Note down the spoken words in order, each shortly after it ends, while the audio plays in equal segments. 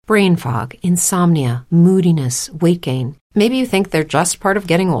brain fog, insomnia, moodiness, weight gain. Maybe you think they're just part of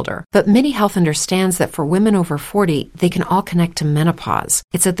getting older, but MIDI Health understands that for women over 40, they can all connect to menopause.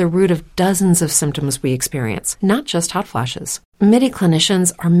 It's at the root of dozens of symptoms we experience, not just hot flashes. MIDI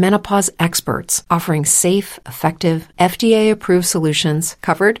clinicians are menopause experts, offering safe, effective, FDA-approved solutions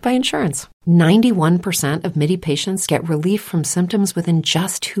covered by insurance. 91% of MIDI patients get relief from symptoms within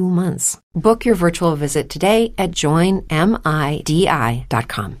just 2 months. Book your virtual visit today at joinmidi.com.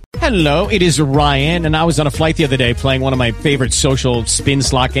 Hello, it is Ryan, and I was on a flight the other day playing one of my favorite social spin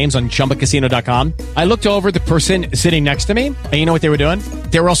slot games on ChumbaCasino.com. I looked over at the person sitting next to me, and you know what they were doing?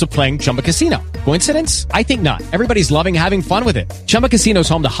 They were also playing Chumba Casino. Coincidence? I think not. Everybody's loving having fun with it. Chumba Casino is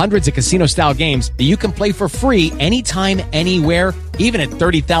home to hundreds of casino-style games that you can play for free anytime, anywhere, even at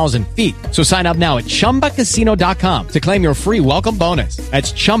 30,000 feet. So sign up now at ChumbaCasino.com to claim your free welcome bonus.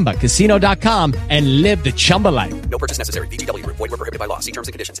 That's ChumbaCasino.com and live the Chumba life. No purchase necessary. VGW. Void where prohibited by law. See terms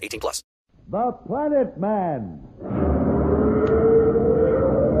and conditions. 18+. The Planet Man.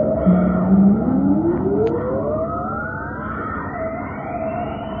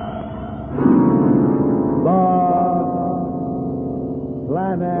 The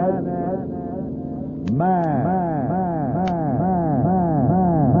Planet Man.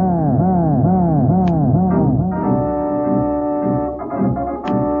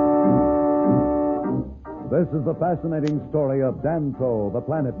 This is the fascinating story of Danto, the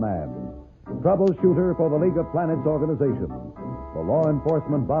Planet Man, troubleshooter for the League of Planets organization, the law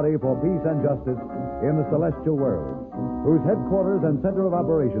enforcement body for peace and justice in the celestial world, whose headquarters and center of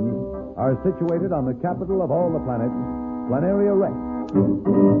operations are situated on the capital of all the planets, Planaria Rex.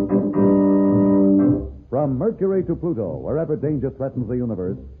 From Mercury to Pluto, wherever danger threatens the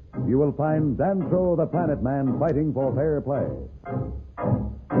universe, you will find Danto, the Planet Man, fighting for fair play.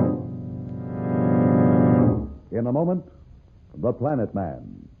 In a moment, The Planet Man.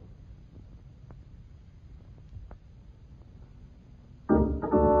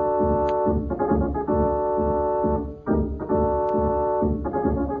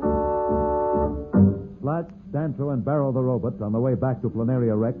 Slat, Danto, and Barrel the robot, on the way back to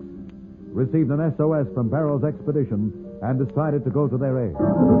Planaria Rex, received an SOS from Barrel's expedition and decided to go to their aid.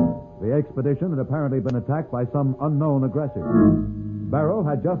 The expedition had apparently been attacked by some unknown aggressor. Barrel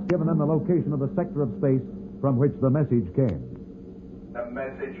had just given them the location of the sector of space from which the message came. The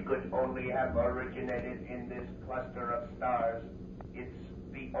message could only have originated in this cluster of stars. It's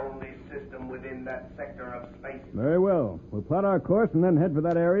the only system within that sector of space. Very well. We'll plot our course and then head for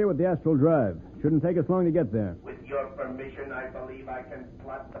that area with the astral drive. Shouldn't take us long to get there. With your permission, I believe I can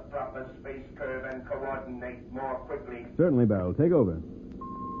plot the proper space curve and coordinate more quickly. Certainly, Barrel. Take over.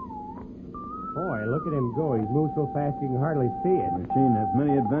 Boy, look at him go. He's moved so fast you can hardly see it. The machine has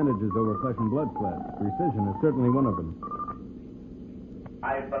many advantages over flesh and blood slats. Precision is certainly one of them.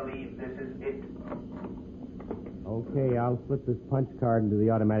 I believe this is it. Okay, I'll slip this punch card into the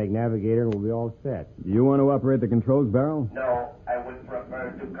automatic navigator and we'll be all set. Do you want to operate the controls, Barrel? No, I would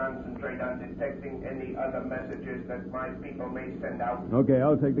prefer to concentrate on detecting any other messages that my people may send out. Okay,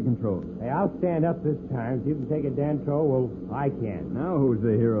 I'll take the controls. Hey, I'll stand up this time. If you can take it, Danto, well, I can. Now who's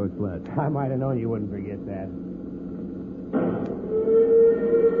the hero, Slat? I might have known you wouldn't forget that.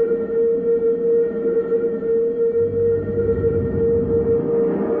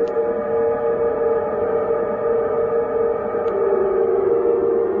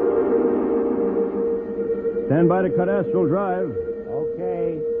 Stand by to cut astral drive.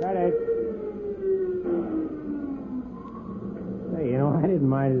 Okay, cut it. Hey, you know, I didn't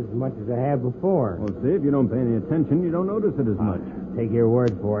mind it as much as I have before. Well, see, if you don't pay any attention, you don't notice it as much. Take your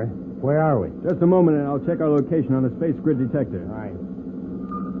word for it. Where are we? Just a moment, and I'll check our location on the space grid detector. All right.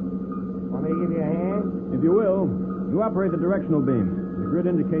 Want me to give you a hand? If you will, you operate the directional beam. The grid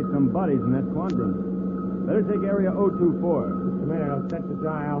indicates some bodies in that quadrant. Better take area 024. Just a minute, I'll set the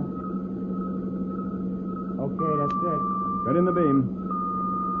dial. Okay, that's it. Cut in the beam.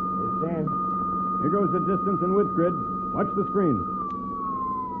 It's in. Here goes the distance and width grid. Watch the screen.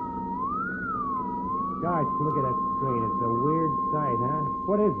 Gosh, look at that screen. It's a weird sight, huh?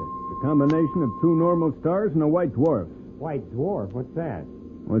 What is it? A combination of two normal stars and a white dwarf. White dwarf? What's that?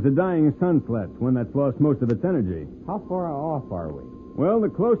 Well, it's a dying sun, Slat, one that's lost most of its energy. How far off are we? Well, the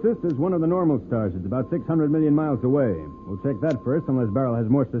closest is one of the normal stars. It's about 600 million miles away. We'll check that first, unless Barrel has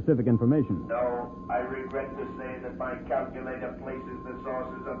more specific information. No, I regret to say that my calculator places the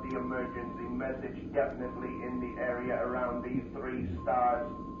sources of the emergency message definitely in the area around these three stars.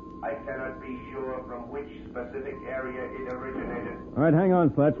 I cannot be sure from which specific area it originated. All right, hang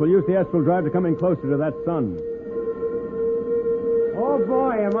on, Slats. We'll use the astral drive to come in closer to that sun. Oh,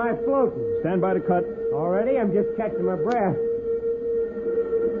 boy, am I floating. Stand by to cut. Already? I'm just catching my breath.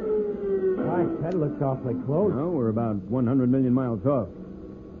 That looks awfully close. No, we're about 100 million miles off.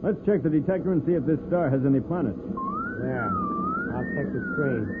 Let's check the detector and see if this star has any planets. Yeah. I'll check the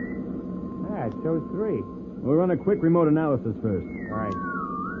screen. Yeah, it shows 3. We'll run a quick remote analysis first. All right.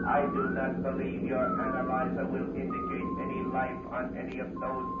 I do not believe your analyzer will indicate any life on any of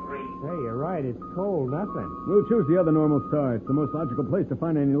those 3. Hey, you're right. It's cold. Nothing. We'll choose the other normal star. It's the most logical place to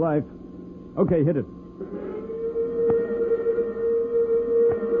find any life. Okay, hit it.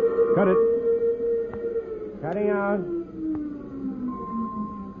 Cut it. Cutting out.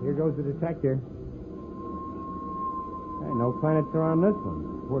 Here goes the detector. Hey, no planets are on this one.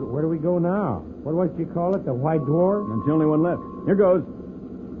 Where do we go now? What was you call it? The White Dwarf? That's the only one left. Here goes.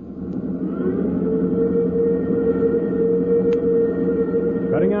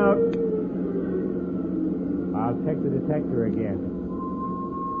 Cutting out. I'll check the detector again.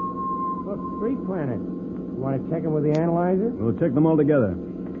 Look, 3 planets. You want to check them with the analyzer? We'll check them all together.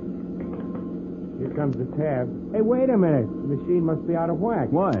 Here comes the tab. Hey, wait a minute. The machine must be out of whack.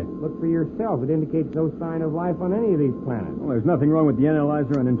 Why? Look for yourself. It indicates no sign of life on any of these planets. Well, there's nothing wrong with the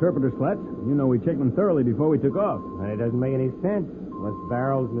analyzer and interpreter slats. You know we checked them thoroughly before we took off. And it doesn't make any sense, unless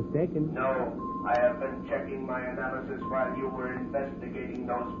Barrel's mistaken. No, I have been checking my analysis while you were investigating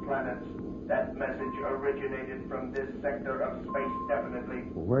those planets. That message originated from this sector of space, definitely.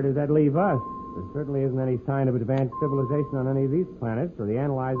 Well, where does that leave us? There certainly isn't any sign of advanced civilization on any of these planets, or the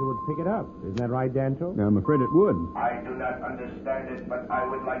analyzer would pick it up. Isn't that right, Danto? I'm afraid it would. I do not understand it, but I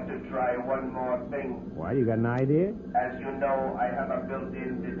would like to try one more thing. Why, you got an idea? As you know, I have a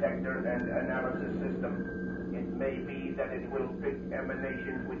built-in detector and analysis system. It may be that it will pick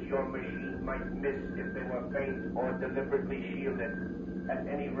emanations which your machine might miss if they were faint or deliberately shielded. At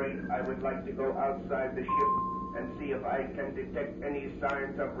any rate, I would like to go outside the ship and see if I can detect any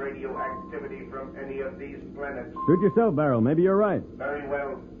signs of radioactivity from any of these planets. Suit yourself, Barrel. Maybe you're right. Very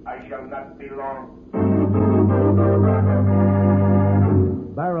well. I shall not be long.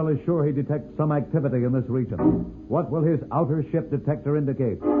 Barrel is sure he detects some activity in this region. What will his outer ship detector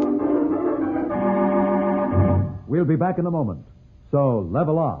indicate? We'll be back in a moment. So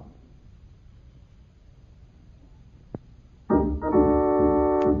level off.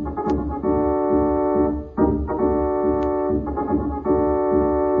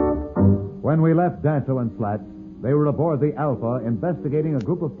 When we left Danto and Slats, they were aboard the Alpha investigating a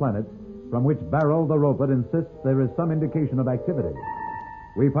group of planets from which Barrel the robot insists there is some indication of activity.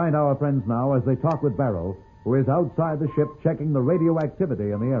 We find our friends now as they talk with Barrel, who is outside the ship checking the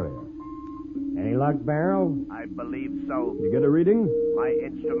radioactivity in the area. Any luck, Barrel? I believe so. You get a reading? My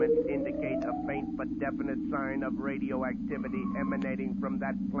instruments indicate a faint but definite sign of radioactivity emanating from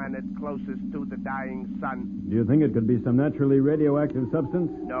that planet closest to the dying sun. Do you think it could be some naturally radioactive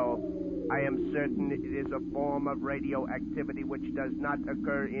substance? No, I am certain it is a form of radioactivity which does not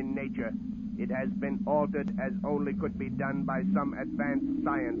occur in nature. It has been altered as only could be done by some advanced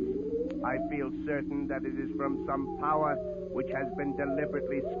science. I feel certain that it is from some power which has been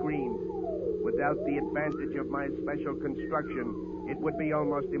deliberately screened. Without the advantage of my special construction, it would be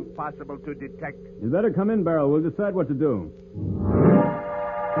almost impossible to detect. You'd better come in, Barrel. We'll decide what to do.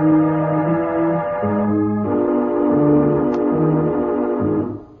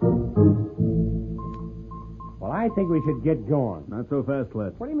 Well, I think we should get going. Not so fast,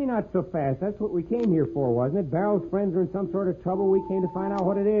 Slats. What do you mean not so fast? That's what we came here for, wasn't it? Barrel's friends are in some sort of trouble. We came to find out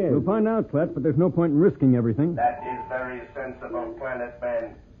what it is. We'll find out, Slats, but there's no point in risking everything. That is very sensible, Planet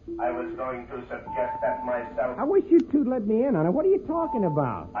Man. I was going to suggest that myself. I wish you two'd let me in on it. What are you talking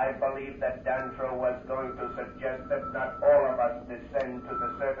about? I believe that Dantro was going to suggest that not all of us descend to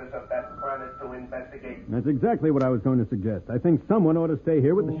the surface of that planet to investigate. That's exactly what I was going to suggest. I think someone ought to stay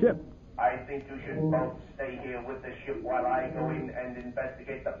here with the ship. I think you should both stay here with the ship while I go in and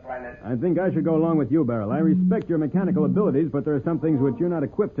investigate the planet. I think I should go along with you, Barrel. I respect your mechanical abilities, but there are some things which you're not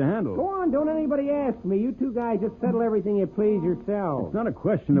equipped to handle. Go on, don't anybody ask me. You two guys just settle everything you please yourselves. It's not a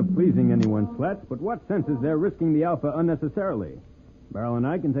question of pleasing anyone, Slats, but what sense is there risking the Alpha unnecessarily? Barrel and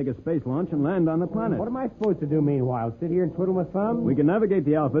I can take a space launch and land on the planet. What am I supposed to do, meanwhile? Sit here and twiddle my thumbs? We can navigate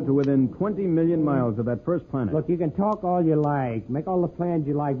the Alpha to within 20 million miles of that first planet. Look, you can talk all you like, make all the plans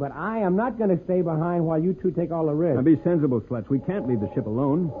you like, but I am not going to stay behind while you two take all the risk. Now be sensible, Slats. We can't leave the ship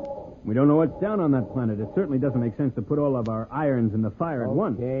alone. We don't know what's down on that planet. It certainly doesn't make sense to put all of our irons in the fire at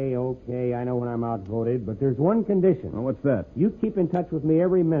once. Okay, I know when I'm outvoted, but there's one condition. Well, what's that? You keep in touch with me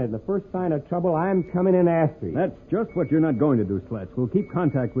every minute. The first sign of trouble, I'm coming in after you. That's just what you're not going to do, Slats. We'll keep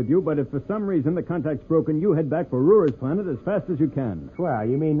contact with you, but if for some reason the contact's broken, you head back for Rurer's planet as fast as you can. Well,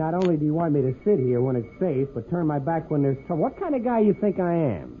 you mean not only do you want me to sit here when it's safe, but turn my back when there's trouble? What kind of guy you think I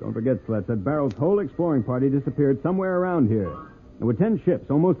am? Don't forget, Slats, that Barrel's whole exploring party disappeared somewhere around here. There were 10 ships,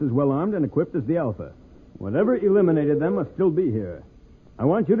 almost as well armed and equipped as the Alpha. Whatever eliminated them must still be here. I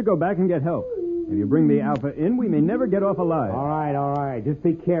want you to go back and get help. If you bring the Alpha in, we may never get off alive. All right. Just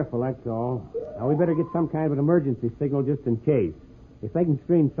be careful, that's all. Now, we better get some kind of an emergency signal just in case. If they can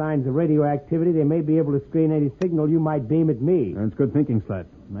screen signs of radioactivity, they may be able to screen any signal you might beam at me. That's good thinking, Slats.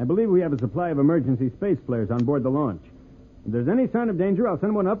 I believe we have a supply of emergency space flares on board the launch. If there's any sign of danger, I'll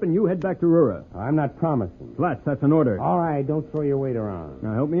send one up and you head back to Rura. I'm not promising. Slats, that's an order. All right, don't throw your weight around.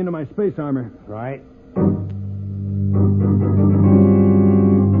 Now help me into my space armor. Right.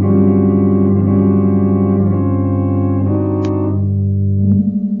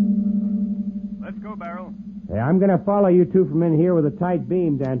 Let's go, Barrel. Hey, I'm going to follow you two from in here with a tight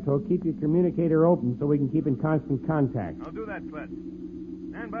beam, Danto. Keep your communicator open so we can keep in constant contact. I'll do that, Slats.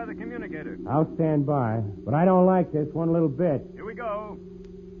 Stand by the communicator. I'll stand by, but I don't like this one little bit. Here we go.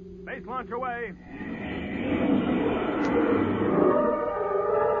 Space launch away.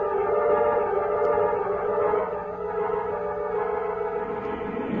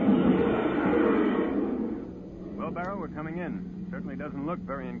 Well, Barrow, we're coming in. Certainly doesn't look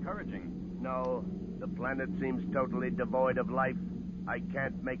very encouraging. No, the planet seems totally devoid of life. I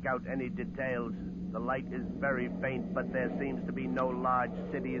can't make out any details. The light is very faint, but there seems to be no large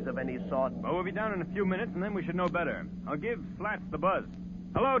cities of any sort. Well, we'll be down in a few minutes, and then we should know better. I'll give Slats the buzz.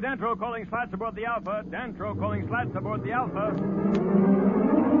 Hello, Dantro calling Slats aboard the Alpha. Dantro calling Slats aboard the Alpha.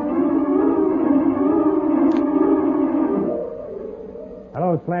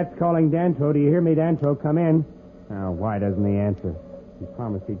 Hello, Slats calling Danto. Do you hear me, Danto? Come in. Oh, why doesn't he answer? He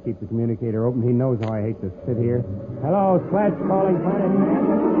promised he'd keep the communicator open. He knows how I hate to sit here. Hello, Slats calling Planet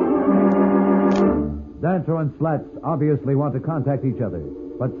Man. Danto and Slats obviously want to contact each other,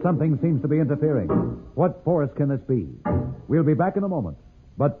 but something seems to be interfering. What force can this be? We'll be back in a moment.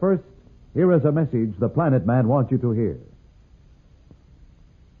 But first, here is a message the Planet Man wants you to hear.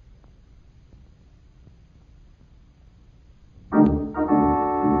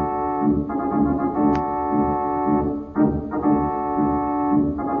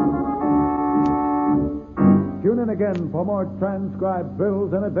 Tune in again for more transcribed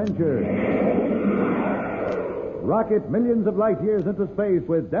thrills and adventures. Rocket millions of light years into space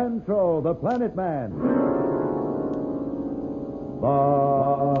with Dantro, the Planet Man. The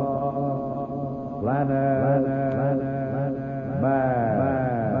Planet Man.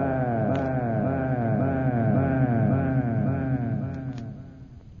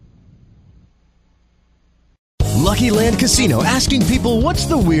 Lucky Land Casino, asking people, what's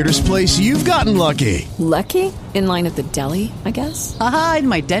the weirdest place you've gotten lucky? Lucky? In line at the deli, I guess? Aha, in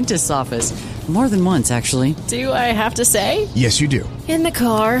my dentist's office. More than once, actually. Do I have to say? Yes, you do. In the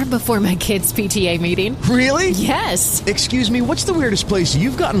car before my kids' PTA meeting. Really? Yes. Excuse me, what's the weirdest place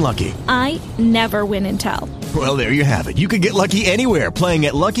you've gotten lucky? I never win and tell. Well, there you have it. You can get lucky anywhere, playing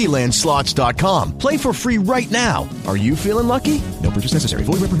at LuckyLandSlots.com. Play for free right now. Are you feeling lucky? No purchase necessary.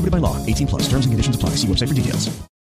 Void where prohibited by law. 18+. Terms and conditions apply. See website for details.